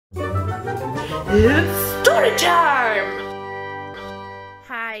It's story time!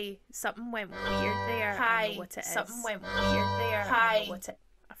 Hi, something went weird there. Hi, I know what it is. something went weird there. Hi. I know what it.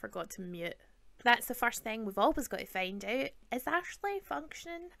 I forgot to mute. That's the first thing we've always got to find out. Is Ashley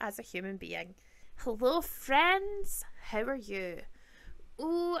functioning as a human being? Hello friends, how are you?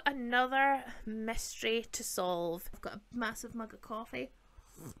 Ooh, another mystery to solve. I've got a massive mug of coffee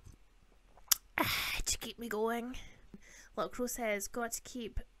to keep me going. Little Crow says, got to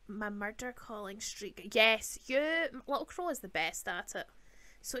keep my murder calling streak. Yes, you, Little Crow is the best at it.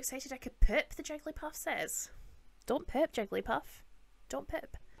 So excited I could poop, the Jigglypuff says. Don't poop, Jigglypuff. Don't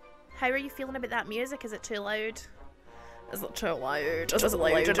poop. How are you feeling about that music? Is it too loud? Is it too loud? Is it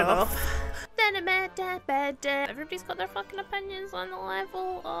loud enough? Everybody's got their fucking opinions on the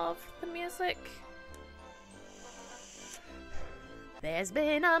level of the music. There's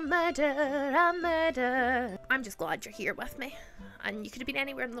been a murder. I'm just glad you're here with me. And you could have been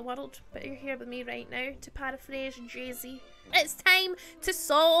anywhere in the world, but you're here with me right now, to paraphrase Jay-Z. It's time to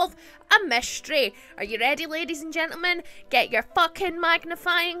solve a mystery. Are you ready, ladies and gentlemen? Get your fucking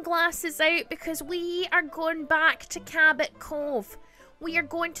magnifying glasses out, because we are going back to Cabot Cove. We are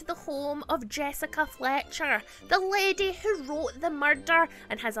going to the home of Jessica Fletcher, the lady who wrote the murder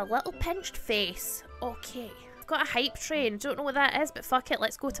and has a little pinched face. Okay. Got a hype train. Don't know what that is, but fuck it.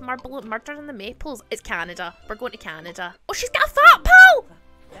 Let's go to Murder in the Maples. It's Canada. We're going to Canada. Oh, she's got a fat pal!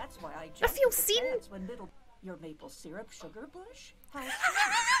 That's why I feel seen. Your maple syrup sugar bush?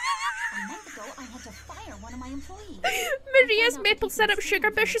 A month ago, I had to fire one of my employees. Maria's maple syrup sugar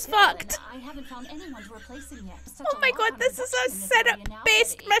bush is fucked. I haven't found anyone to replace him yet. Oh my god, this is a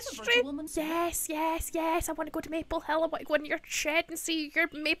syrup-based mystery. Yes, yes, yes. I want to go to Maple Hill. I want to go in your shed and see your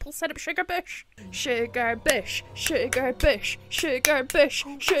maple syrup sugar bush. Sugar bush, sugar bush, sugar bush,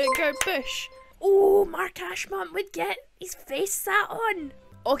 sugar bush. Oh, Mark Ashmont would get his face sat on.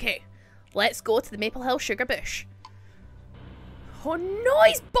 Okay, let's go to the Maple Hill sugar bush. Oh no,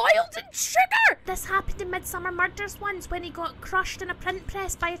 he's boiled in sugar! This happened in Midsummer Murders once when he got crushed in a print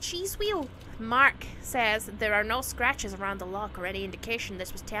press by a cheese wheel. Mark says there are no scratches around the lock or any indication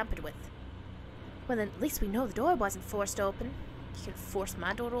this was tampered with. Well, then at least we know the door wasn't forced open. You can force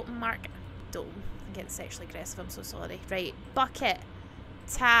my door open, Mark. Don't. I'm getting sexually aggressive, I'm so sorry. Right, bucket.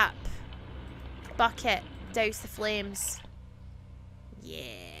 Tap. Bucket. Douse the flames. Yeah.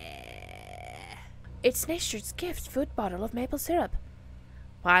 It's nature's gift food bottle of maple syrup.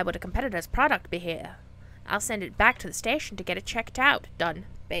 Why would a competitor's product be here? I'll send it back to the station to get it checked out. Done.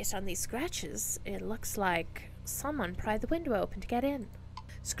 Based on these scratches, it looks like someone pried the window open to get in.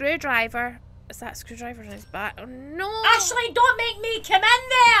 Screwdriver. Is that screwdriver in his back? Oh no! Ashley, don't make me come in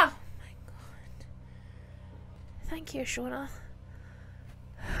there! Oh my god. Thank you, Shona.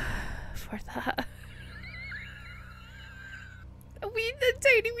 For that. A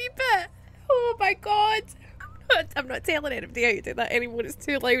tiny wee bit. Oh my god. I'm not telling anybody how to do that anymore. It's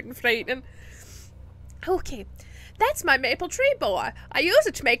too loud and frightening. Okay. That's my maple tree boy. I use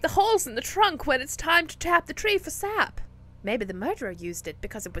it to make the holes in the trunk when it's time to tap the tree for sap. Maybe the murderer used it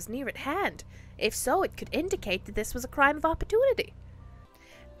because it was near at hand. If so, it could indicate that this was a crime of opportunity.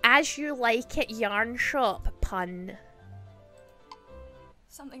 As you like it, yarn shop pun.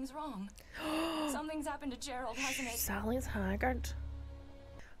 Something's wrong. Something's happened to Gerald, hasn't it? Sally's haggard.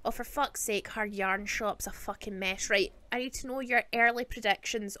 Oh, for fuck's sake, her yarn shop's a fucking mess. Right, I need to know your early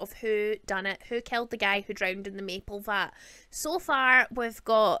predictions of who done it, who killed the guy who drowned in the maple vat. So far, we've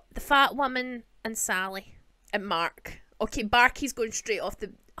got the fat woman and Sally. And Mark. Okay, Barky's going straight off.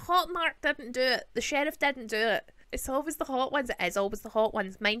 The hot Mark didn't do it. The sheriff didn't do it. It's always the hot ones. It is always the hot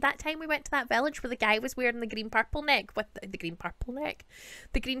ones. Mind that time we went to that village where the guy was wearing the green purple neck with the green purple neck?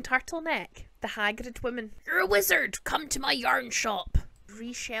 The green turtleneck. The Hagrid woman. You're a wizard. Come to my yarn shop.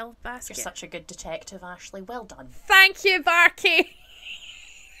 Reshelled basket. You're such a good detective, Ashley. Well done. Thank you, Barky.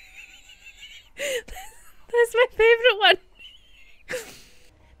 That's my favourite one.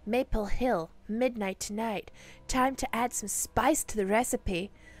 Maple Hill, midnight tonight. Time to add some spice to the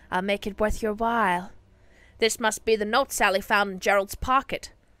recipe. I'll make it worth your while. This must be the note Sally found in Gerald's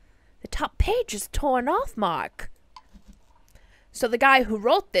pocket. The top page is torn off, Mark. So the guy who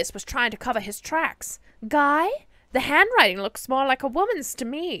wrote this was trying to cover his tracks. Guy? The handwriting looks more like a woman's to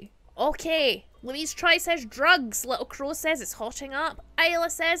me. Okay, Louise Troy says drugs. Little Crow says it's hotting up. Isla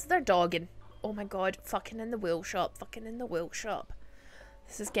says they're dogging. Oh my god, fucking in the wool shop. Fucking in the wool shop.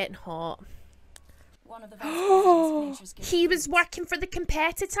 This is getting hot. One of the He was working for the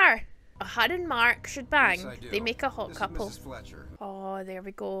competitor. Her and Mark should bang. Yes, they make a hot this couple. Is Mrs. Fletcher. Oh, there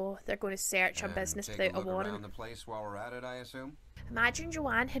we go. They're going to search our business Take without a look warrant. around the place while we're at it, I assume. Imagine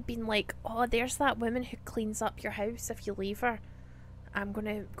Joanne had been like, oh, there's that woman who cleans up your house if you leave her. I'm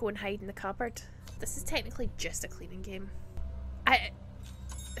gonna go and hide in the cupboard. This is technically just a cleaning game.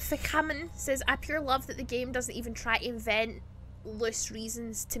 Fikaman says, I pure love that the game doesn't even try to invent loose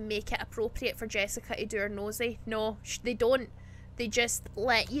reasons to make it appropriate for Jessica to do her nosy. No, they don't. They just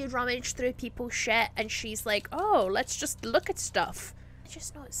let you rummage through people's shit and she's like, oh, let's just look at stuff. I'm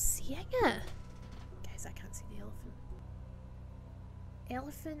just not seeing it. Guys, I can't see the elephant.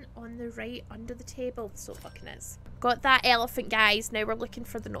 Elephant on the right under the table. So fucking is. Got that elephant, guys. Now we're looking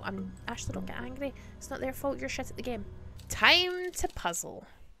for the note. Ashley, don't get angry. It's not their fault. You're shit at the game. Time to puzzle.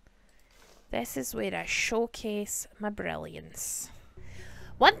 This is where I showcase my brilliance.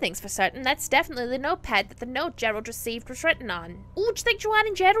 One thing's for certain, that's definitely the notepad that the note Gerald received was written on. Oh, do you think Joanne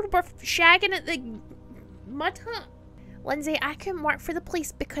and Gerald were shagging at the mud hut? Lindsay, I couldn't work for the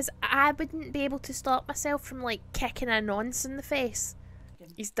police because I wouldn't be able to stop myself from, like, kicking a nonce in the face.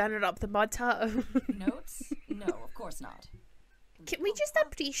 He's done it up the mud hut. Notes? No, of course not. Can we just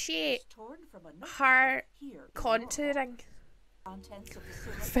appreciate her contouring?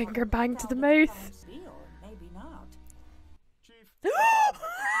 Finger bang to the mouth. Maybe not. Chief. It was about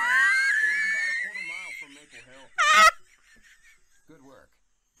a quarter mile from Maple Hill. Good work.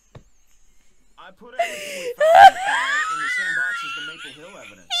 I put everything we found in the same box as the Maple Hill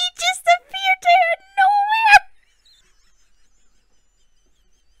evidence. He just appeared out of nowhere.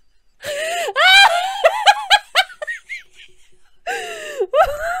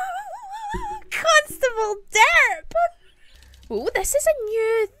 Constable Derp. Oh, this is a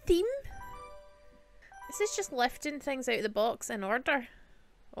new theme. This is just lifting things out of the box in order.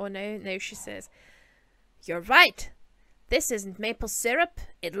 Oh, now she says, you're right. This isn't maple syrup.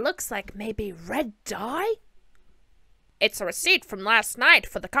 It looks like maybe red dye. It's a receipt from last night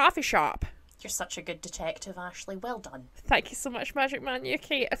for the coffee shop. You're such a good detective, Ashley. Well done. Thank you so much, Magic Man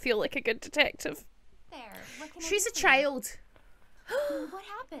UK. I feel like a good detective. There. What can I She's do a for you? child. What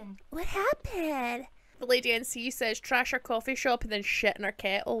happened? What happened? The lady NC says trash her coffee shop and then shit in her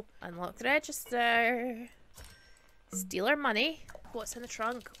kettle. Unlock the register. Steal her money. What's in the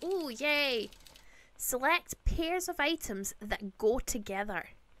trunk? Ooh, yay. Select pairs of items that go together.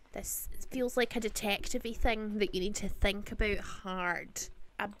 This feels like a detective-y thing that you need to think about hard.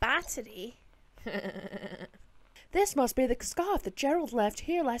 A battery. This must be the scarf that Gerald left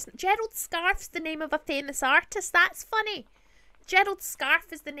here last night. Gerald's scarf's the name of a famous artist. That's funny. Gerald's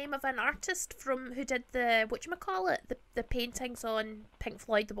scarf is the name of an artist from who did the whatchamacallit, the paintings on Pink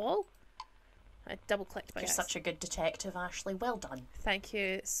Floyd The Wall. I double clicked by You're accident. such a good detective, Ashley. Well done. Thank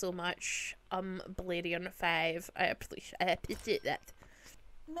you so much, Bladion5. I appreciate that.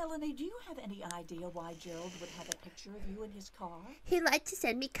 Melanie, do you have any idea why Gerald would have a picture of you in his car? He liked to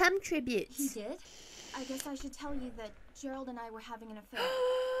send me cum tributes. He did? I guess I should tell you that Gerald and I were having an affair.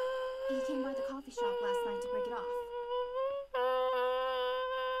 He came by the coffee shop last night to break it off.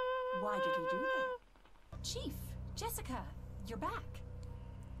 Why did he do that? Chief, Jessica, you're back.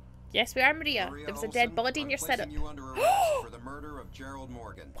 Yes, we are, Maria. Maria There was a Olsen, dead body in your I'm setup. placing you under arrest for the murder of Gerald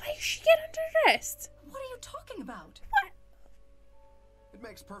Morgan. Why did she get under arrest? What are you talking about? It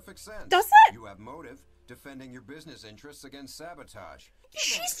makes perfect sense. Does it? You have motive, defending your business interests against sabotage.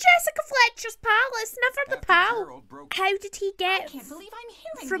 She's Jessica Fletcher's pal. It's never the After pal. Gerald broke- How did he I get can't believe I'm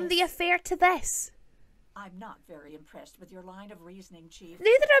hearing from this. the affair to this? I'm not very impressed with your line of reasoning, Chief.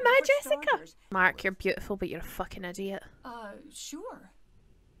 Neither am I, For Jessica. starters, Mark, you're beautiful, but you're a fucking idiot. Sure.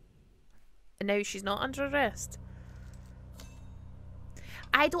 And now she's not under arrest.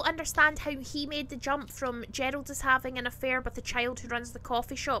 I don't understand how he made the jump from Gerald is having an affair with the child who runs the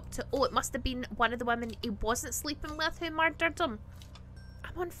coffee shop to, oh, it must have been one of the women he wasn't sleeping with who murdered him.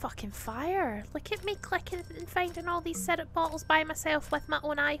 I'm on fucking fire. Look at me clicking and finding all these syrup bottles by myself with my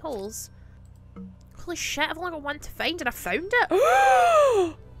own eye holes. Holy shit, I've only got one to find and I found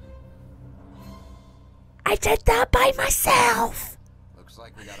it. I did that by myself. Looks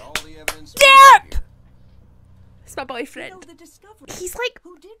like we got all the evidence. Derp! Here. It's my You know boyfriend. the discovery. He's like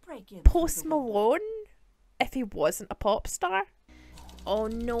Who did break in? Post Malone if he wasn't a pop star. Oh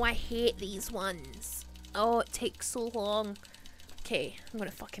no, I hate these ones. Oh, it takes so long. Okay, I'm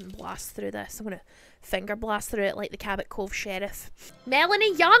gonna fucking blast through this. I'm gonna finger blast through it like the Cabot Cove Sheriff.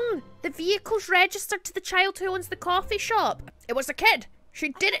 Melanie Young! The vehicle's registered to the child who owns the coffee shop. It was a kid. She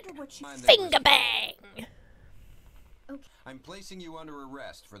did it. Finger bang! I'm placing you under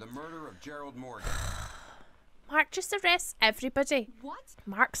arrest for the murder of Gerald Morgan. Mark just arrests everybody. What?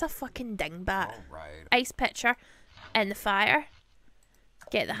 Mark's a fucking dingbat. All right. Ice pitcher in the fire.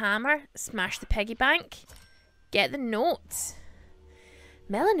 Get the hammer. Smash the piggy bank. Get the note.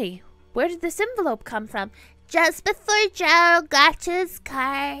 Melanie, where did this envelope come from? Just before Gerald got to his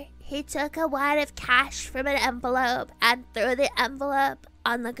car, He took a wad of cash from an envelope and threw the envelope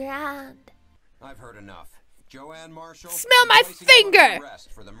on the ground. I've heard enough. Joanne Marshall. Smell my finger!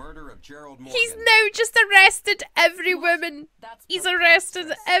 For the murder of Gerald Morgan. He's now just arrested every woman. That's He's arrested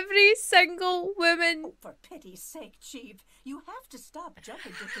preposterous. every single woman. Oh, for pity's sake, Chief, you have to stop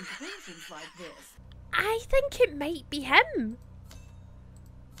jumping to conclusions like this. I think it might be him.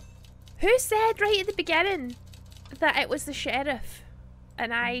 Who said right at the beginning that it was the sheriff?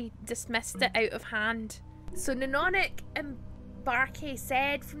 And I dismissed it out of hand. So Nanonic and Barkey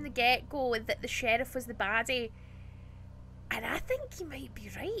said from the get-go that the sheriff was the baddie. And I think he might be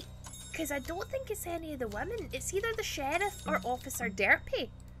right. Because I don't think it's any of the women. It's either the sheriff or Officer Derputy.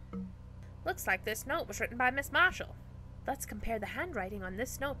 Looks like this note was written by Miss Marshall. Let's compare the handwriting on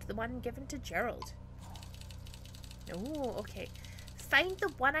this note to the one given to Gerald. Oh, okay. Find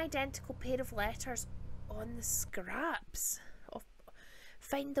the one identical pair of letters on the scraps.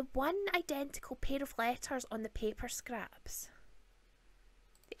 Find the one identical pair of letters on the paper scraps.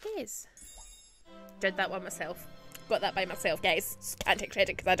 It is. Did that one myself. Got that by myself, guys. Can't take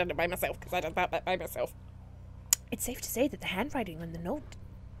credit because I did it by myself, because I did that by myself. It's safe to say that the handwriting on the note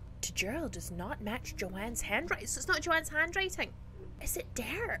to Gerald does not match Joanne's handwriting. So it's not Joanne's handwriting. Is it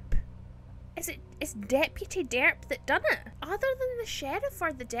Derp? It's Deputy Derp that done it? Other than the sheriff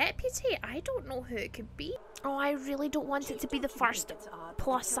or the deputy, I don't know who it could be. Oh, I really don't want it to be the first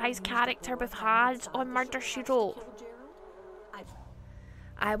plus-size character we've had on Murder, She Wrote.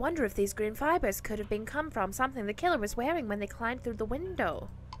 I wonder if these green fibres could have come from something the killer was wearing when they climbed through the window.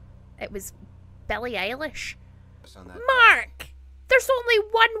 It was Billie Eilish. Mark! There's only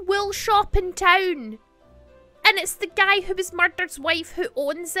one wool shop in town! And it's the guy who was murdered's wife who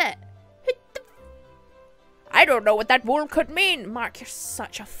owns it. I don't know what that wool could mean. Mark, you're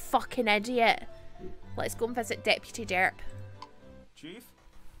such a fucking idiot. Let's go and visit Deputy Derp. Chief,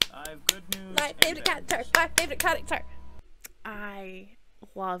 I've good news. My favourite character. My favourite character. I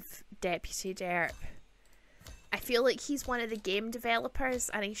love Deputy Derp. I feel like he's one of the game developers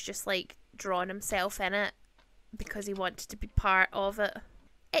and he's just like drawn himself in it because he wanted to be part of it.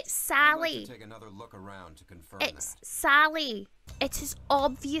 It's Sally. I'd like to take another look around to confirm It's that. Sally. It is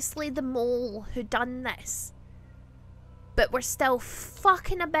obviously the mole who done this. But we're still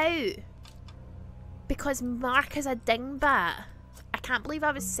fucking about. Because Mark is a dingbat. I can't believe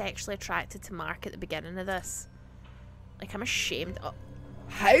I was sexually attracted to Mark at the beginning of this. Like, I'm ashamed. Oh,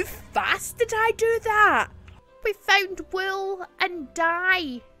 how fast did I do that? We found wool and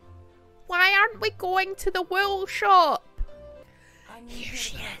dye. Why aren't we going to the wool shop? Here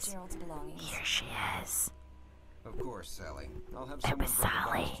she is. Here she is. Of course, Sally. I'll have It someone was bring the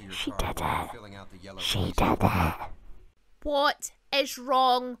box Sally. to your She car did while it. you're filling out the yellow She pages. did it. What is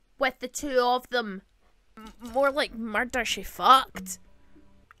wrong with the two of them? More like murder she fucked.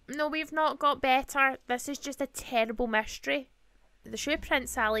 No, we've not got better. This is just a terrible mystery. The shoe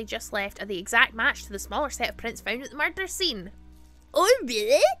prints Sally just left are the exact match to the smaller set of prints found at the murder scene. Oh,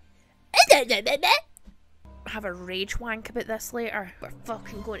 really? Have a rage wank about this later. We're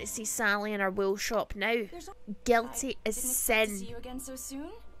fucking going to see Sally in our wool shop now. Guilty as Didn't expect to sin. see you again so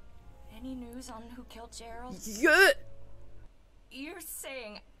soon. Any news on who killed Gerald? Yeah. You're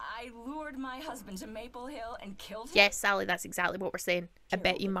saying I lured my husband to Maple Hill and killed him? Yes, Sally, that's exactly what we're saying. I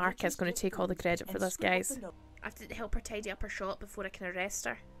bet you Mark is going to take all the credit for this, guys. I have to help her tidy up her shop before I can arrest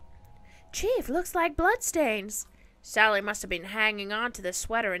her. Chief, looks like bloodstains. Sally must have been hanging on to this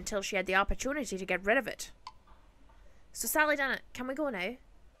sweater until she had the opportunity to get rid of it. So Sally done it. Can we go now?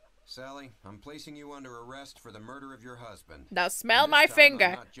 Sally, I'm placing you under arrest for the murder of your husband. Now smell This my time finger.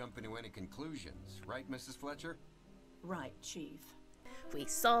 I'm not jumping to any conclusions, right, Mrs. Fletcher? Right, Chief. We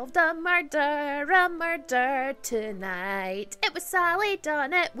solved a murder tonight. It was Sally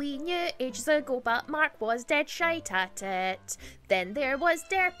done it, we knew ages ago, but Mark was dead shite at it. Then there was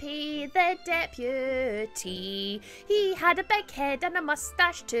Derpy, the deputy. He had a big head and a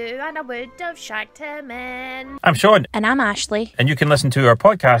moustache too, and I would have shagged him in. I'm Sean, And I'm Ashley. and you can listen to our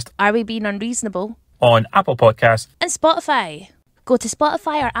podcast Are We Being Unreasonable? on Apple Podcasts. And Spotify. Go to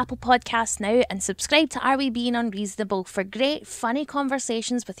Spotify or Apple Podcasts now and subscribe to Are We Being Unreasonable for great, funny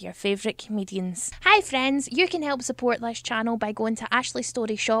conversations with your favourite comedians. Hi friends, you can help support this channel by going to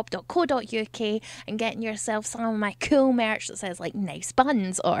ashleystorieshop.co.uk and getting yourself some of my cool merch that says like nice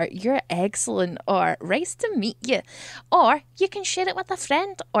buns or you're excellent or nice to meet you. Or you can share it with a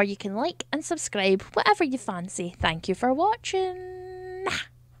friend or you can like and subscribe, whatever you fancy. Thank you for watching.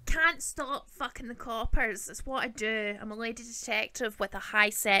 Can't stop fucking the coppers. It's what I do. I'm a lady detective with a high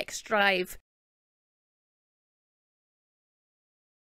sex drive.